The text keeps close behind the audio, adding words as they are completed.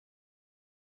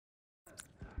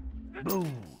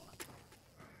Boom.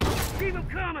 Keep him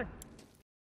coming.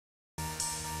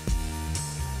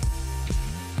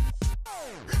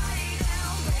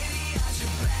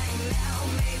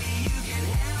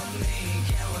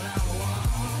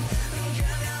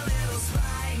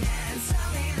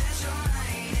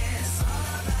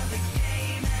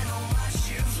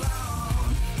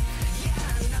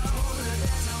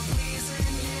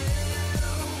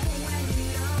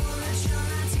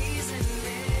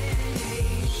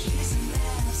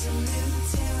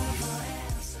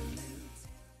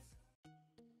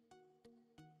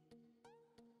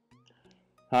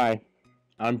 Hi,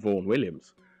 I'm Vaughn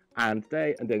Williams, and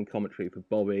today I'm doing commentary for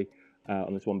Bobby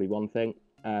on this 1v1 thing,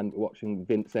 and we're watching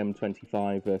Vince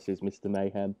M25 versus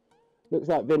Meet-Mstr-Mayhem. Looks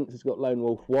like Vince has got Lone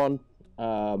Wolf 1,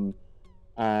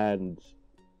 and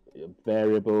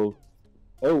variable.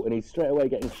 Oh, and he's straight away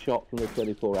getting shot from the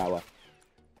 24-hour.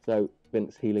 So,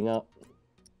 Vince healing up.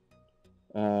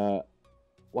 Why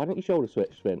don't you shoulder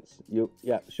switch, Vince?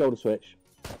 Yeah, shoulder switch.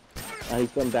 And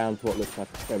he's gone down to what looks like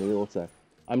a semi-auto.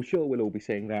 I'm sure we'll all be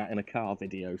seeing that in a car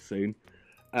video soon.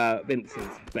 Vince is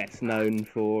best known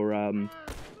for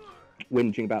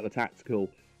whinging about the tactical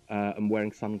and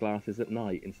wearing sunglasses at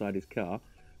night inside his car.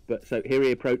 But so here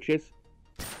he approaches.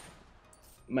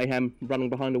 Mayhem running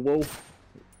behind a wall.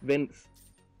 Vince,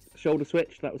 shoulder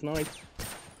switch, that was nice.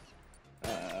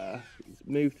 He's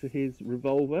moved to his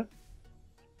revolver.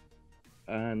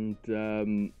 And,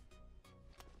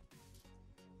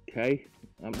 okay,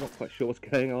 I'm not quite sure what's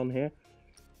going on here.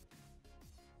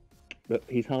 But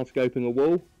he's hard scoping a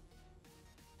wall.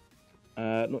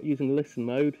 Not using listen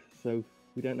mode, so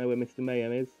we don't know where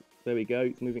Meet-Mstr-Mayhem is. There we go,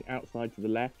 he's moving outside to the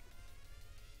left.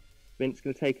 Vince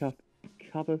going to take up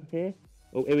cover here.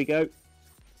 Oh, here we go.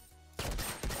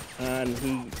 And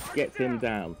he gets him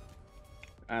down.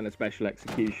 And a special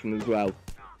execution as well.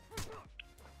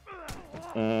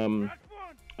 And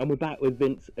we're back with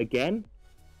Vince again.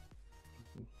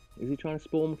 Is he trying to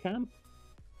spawn cam?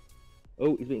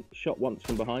 Oh, he's being shot once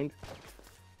from behind.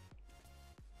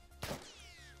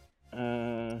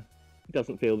 He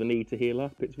doesn't feel the need to heal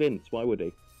up. It's Vince, why would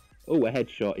he? Oh, a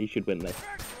headshot. He should win this.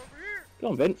 Go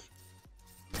on, Vince.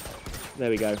 There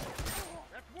we go.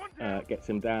 Gets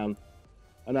him down.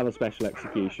 Another special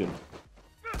execution.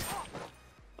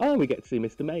 Oh, we get to see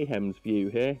Meet-Mstr-Mayhem's view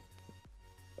here.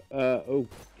 Oh,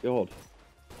 God.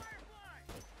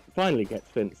 Finally gets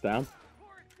Vince down.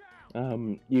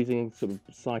 Using sort of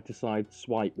side-to-side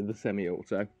swipe with the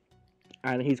semi-auto.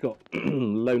 And he's got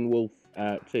Lone Wolf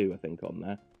 2, I think, on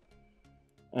there.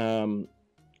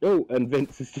 Oh, and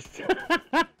Vince is just...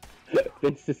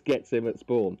 Vince just gets him at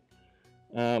spawn.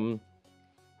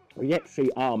 We yet to see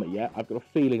armor yet. I've got a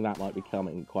feeling that might be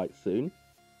coming quite soon.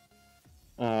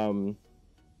 So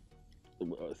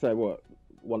what?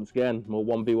 Once again, more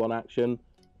 1v1 action.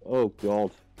 Oh,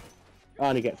 God.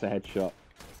 And he gets a headshot.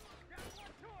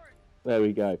 There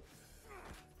we go.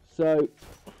 So,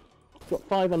 got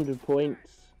 500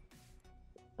 points.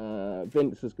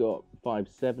 Vince has got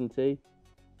 570.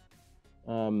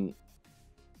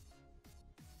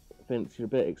 Vince, you're a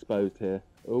bit exposed here.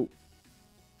 Oh.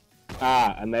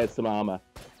 Ah, and there's some armor.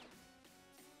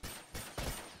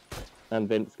 And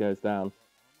Vince goes down.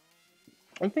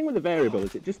 And the thing with the variable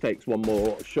is it just takes one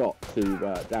more shot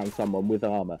to down someone with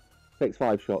armor. It takes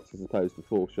 5 shots as opposed to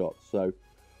 4 shots. So,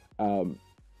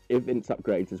 if Vince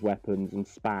upgrades his weapons and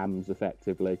spams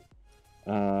effectively,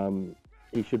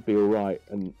 he should be alright.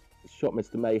 And shot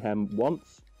Meet-Mstr-Mayhem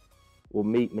once, or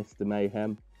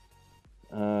Meet-Mstr-Mayhem.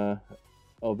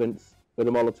 Oh, Vince, with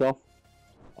a Molotov.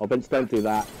 Oh, Vince, don't do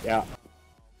that. Yeah.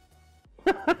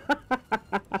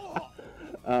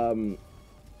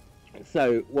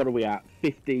 So, what are we at?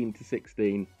 15 to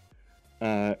 16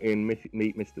 in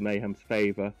Meet-Mstr-Mayhem's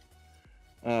favour.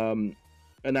 And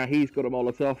now he's got a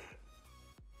Molotov.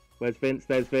 Where's Vince?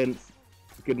 There's Vince.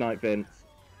 Good night, Vince.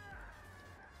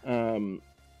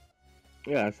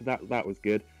 Yeah, so that was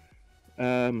good.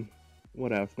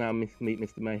 What else? Now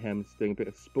Meet-Mstr-Mayhem's doing a bit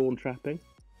of spawn trapping.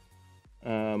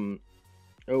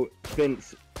 Oh,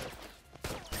 Vince.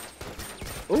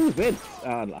 Oh, Vince.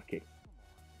 Ah, unlucky.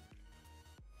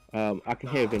 I can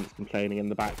hear Vince complaining in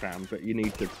the background, but you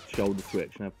need to shoulder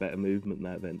switch and have better movement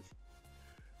there, Vince.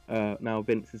 Now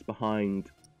Vince is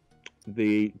behind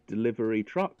the delivery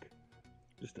truck.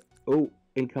 Just oh,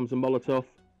 in comes a Molotov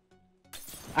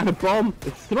and a bomb.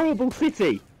 It's throwable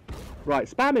city. Right,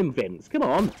 spam him, Vince. Come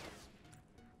on.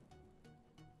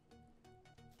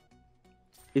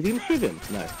 Is he gonna shiv him?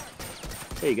 No.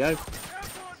 There you go.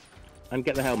 And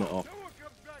get the helmet off.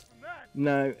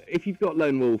 No, if you've got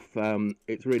Lone Wolf,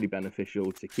 it's really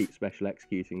beneficial to keep special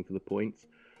executing for the points.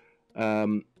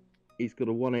 He's got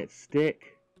a 1-hit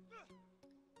stick.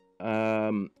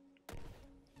 And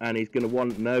he's going to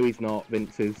want... No, he's not.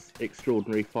 Vince's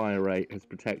extraordinary fire rate has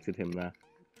protected him there.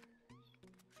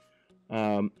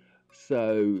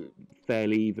 So,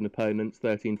 fairly even opponents.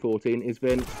 13-14 is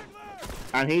Vince.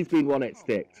 And he's been one-hit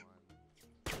sticked.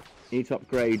 You need to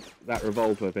upgrade that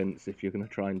revolver, Vince, if you're going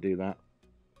to try and do that.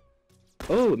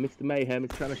 Oh, Mr-Mayhem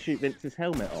is trying to shoot Vince's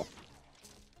helmet off.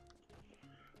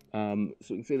 So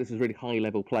you can see this is really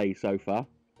high-level play so far.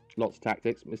 Lots of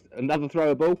tactics. Another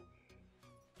throwable.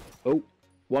 Oh,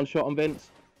 one shot on Vince.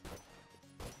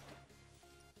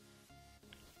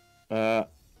 And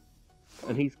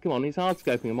he's, come on, he's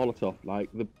hard-scoping a Molotov, like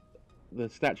the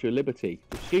Statue of Liberty.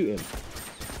 Just shoot him.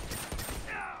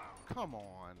 Come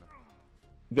on.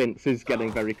 Vince is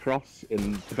getting very cross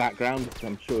in the background, as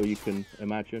I'm sure you can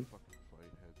imagine.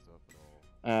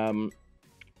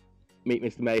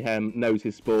 Meet-Mstr-Mayhem knows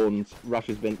his spawns,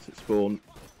 rushes Vince at spawn.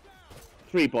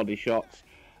 3 body shots.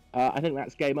 I think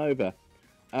that's game over.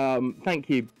 Thank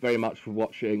you very much for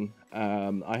watching.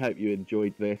 I hope you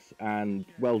enjoyed this, and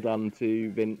well done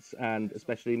to Vince and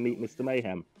especially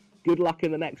Meet-Mstr-Mayhem. Good luck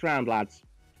in the next round, lads.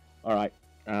 Alright,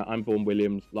 I'm Vaughn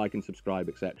Williams. Like and subscribe,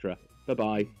 etc.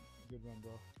 Bye-bye. Good run,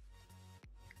 bro.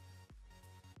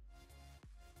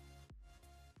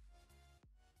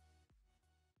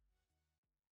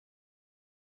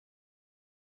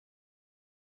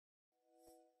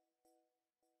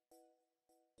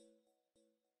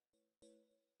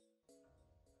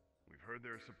 We've heard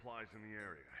there are supplies in the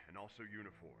area, and also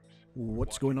uniforms.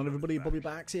 What's going on, everybody?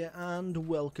 Bobbybarks here, and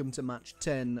welcome to match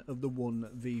 10 of the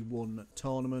 1v1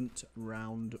 tournament,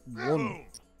 round 1.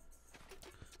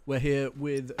 We're here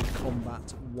with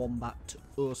Combat Wombat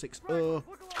 060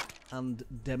 and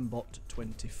Dembot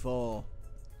 24.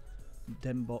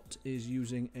 Dembot is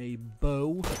using a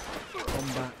bow,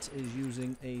 Combat is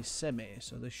using a semi,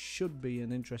 so this should be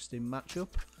an interesting matchup.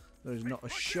 There's not a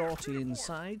shorty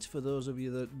inside for those of you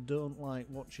that don't like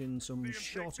watching some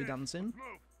shorty dancing.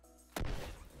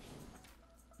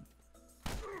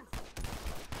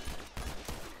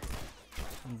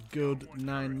 Good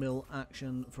 9mm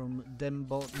action from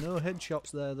Dembot. No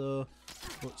headshots there though,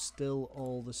 but still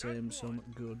all the same some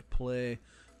good play.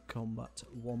 Combat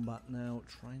Wombat now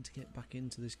trying to get back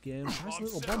into this game. Tries a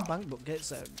little bomb bank but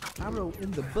gets an arrow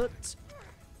in the butt.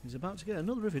 He's about to get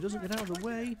another if he doesn't get out of the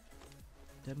way.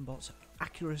 Dembot's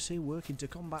accuracy working to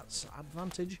Combat's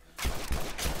advantage.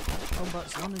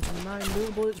 Combat's landing some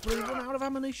 9mm bullets, but he's run out of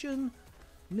ammunition.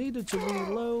 Needed to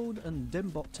reload, and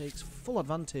Dembot takes full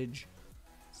advantage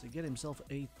to get himself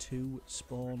a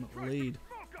 2-spawn lead.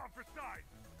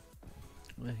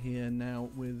 We're here now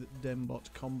with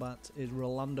Dembot. Combat is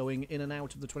Rolandoing in and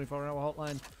out of the 24-hour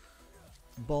hotline.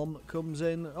 Bomb comes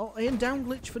in. Oh, aim down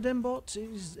glitch for Dembot.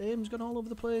 His aim's gone all over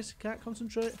the place. Can't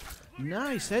concentrate.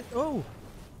 Nice hit. Oh!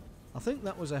 I think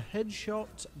that was a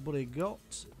headshot, but he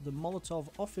got the Molotov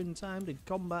off in time, did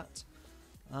Combat,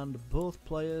 and both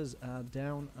players are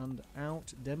down and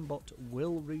out. Dembot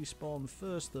will respawn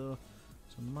first though,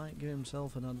 so might give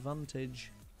himself an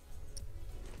advantage.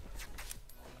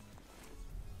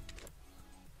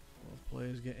 Both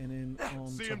players getting in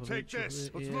on top of each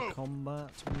other here.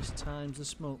 Combat mistimes the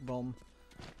smoke bomb.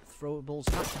 Throwables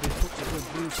have to be put to good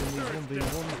use in these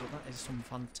 1v1s, but that is some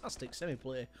fantastic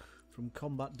semi-play from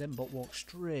Combat. Dembot walks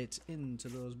straight into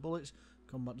those bullets.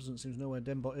 Combat doesn't seem to know where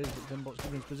Dembot is, but Dembot's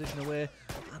giving his position away,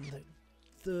 and the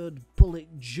third bullet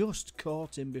just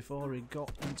caught him before he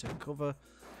got into cover.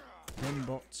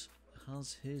 Dembot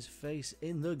has his face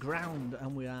in the ground,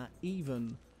 and we are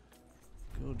even.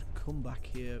 Good comeback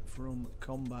here from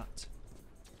Combat.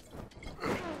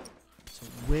 It's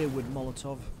a wayward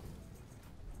Molotov.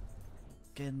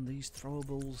 Again, these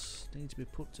throwables need to be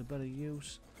put to better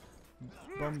use.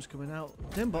 Bombs coming out.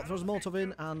 Dembot throws a Molotov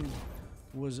in and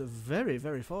was very,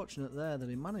 very fortunate there that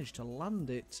he managed to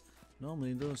land it.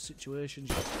 Normally in those situations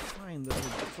you find that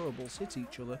the throwables hit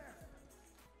each other.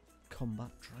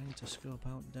 Combat trying to scope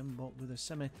out Dembot with a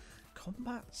semi.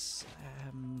 Combat's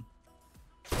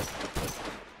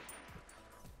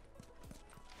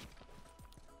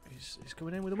he's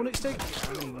coming in with a 1-hit stick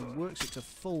and he works it to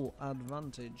full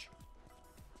advantage.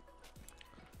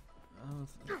 I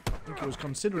think he was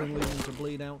considering leaving to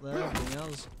bleed out there, but he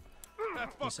has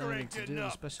decided to do a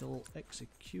special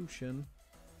execution.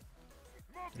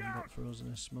 Dembot throws in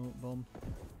a smoke bomb.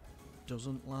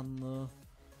 Doesn't land though.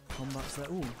 Combat's there.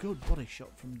 Oh, good body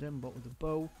shot from Dembot with a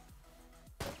bow.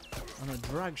 And a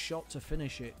drag shot to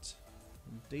finish it.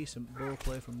 Decent bow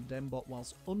play from Dembot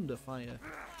whilst under fire.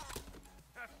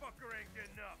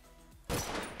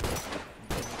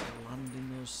 Landing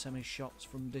those semi-shots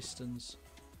from distance.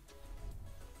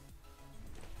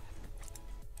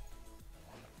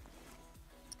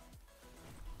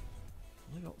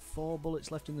 4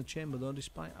 bullets left in the chamber though,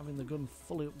 despite having the gun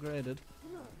fully upgraded.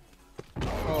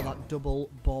 Oh, that double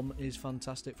bomb is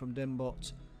fantastic from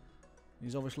Dembot.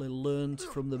 He's obviously learnt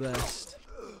from the best.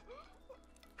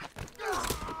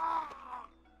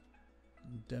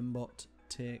 Dembot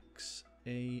takes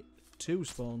a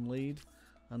 2-spawn lead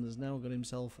and has now got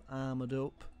himself armoured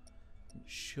up. It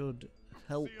should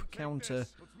help counter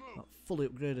that fully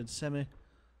upgraded semi.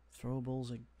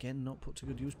 Throwables again not put to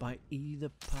good use by either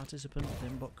participant.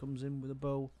 Dembot comes in with a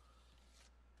bow,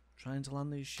 trying to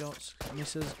land these shots.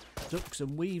 Misses, ducks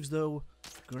and weaves though.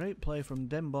 Great play from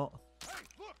Dembot.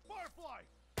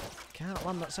 Can't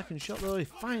land that second shot though. He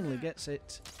finally gets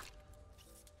it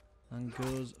and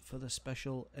goes for the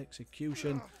special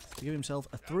execution to give himself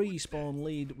a 3-spawn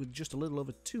lead with just a little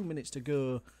over 2 minutes to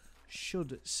go.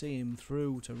 Should see him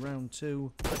through to round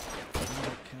 2.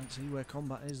 Can't see where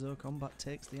Combat is though. Combat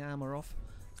takes the armour off.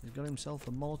 He's got himself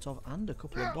a Molotov and a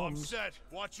couple of bombs.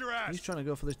 Watch your ass. He's trying to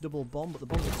go for this double bomb, but the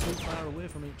bombs are too far away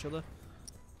from each other.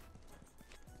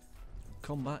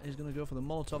 Combat is going to go for the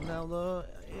Molotov now though.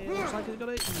 It looks like he's got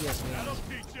it. Yes, he has. That'll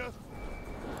teach you.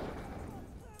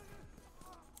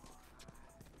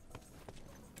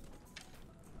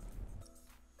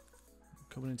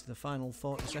 Coming into the final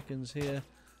 40 seconds here.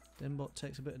 Dembot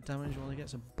takes a bit of damage while he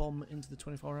gets a bomb into the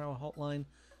 24-hour hotline.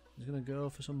 He's going to go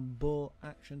for some bow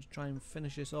action to try and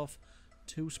finish this off.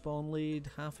 2-spawn lead,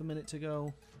 half a minute to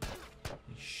go.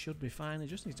 He should be fine. He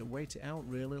just needs to wait it out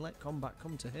really. Let Combat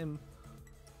come to him.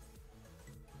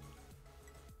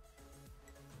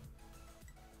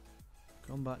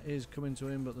 Combat is coming to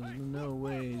him, but there's no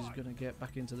way he's going to get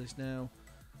back into this now.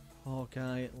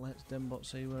 Hawkeye lets Dembot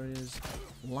see where he is.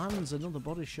 Lands another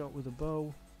body shot with a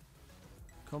bow.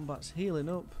 Combat's healing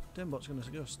up. Dembot's going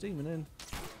to go steaming in.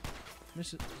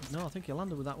 Misses. No, I think he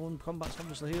landed with that one. Combat's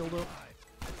obviously healed up.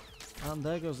 And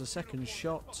there goes the second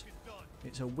shot.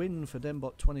 It's a win for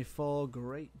Dembot 24.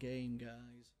 Great game, guys.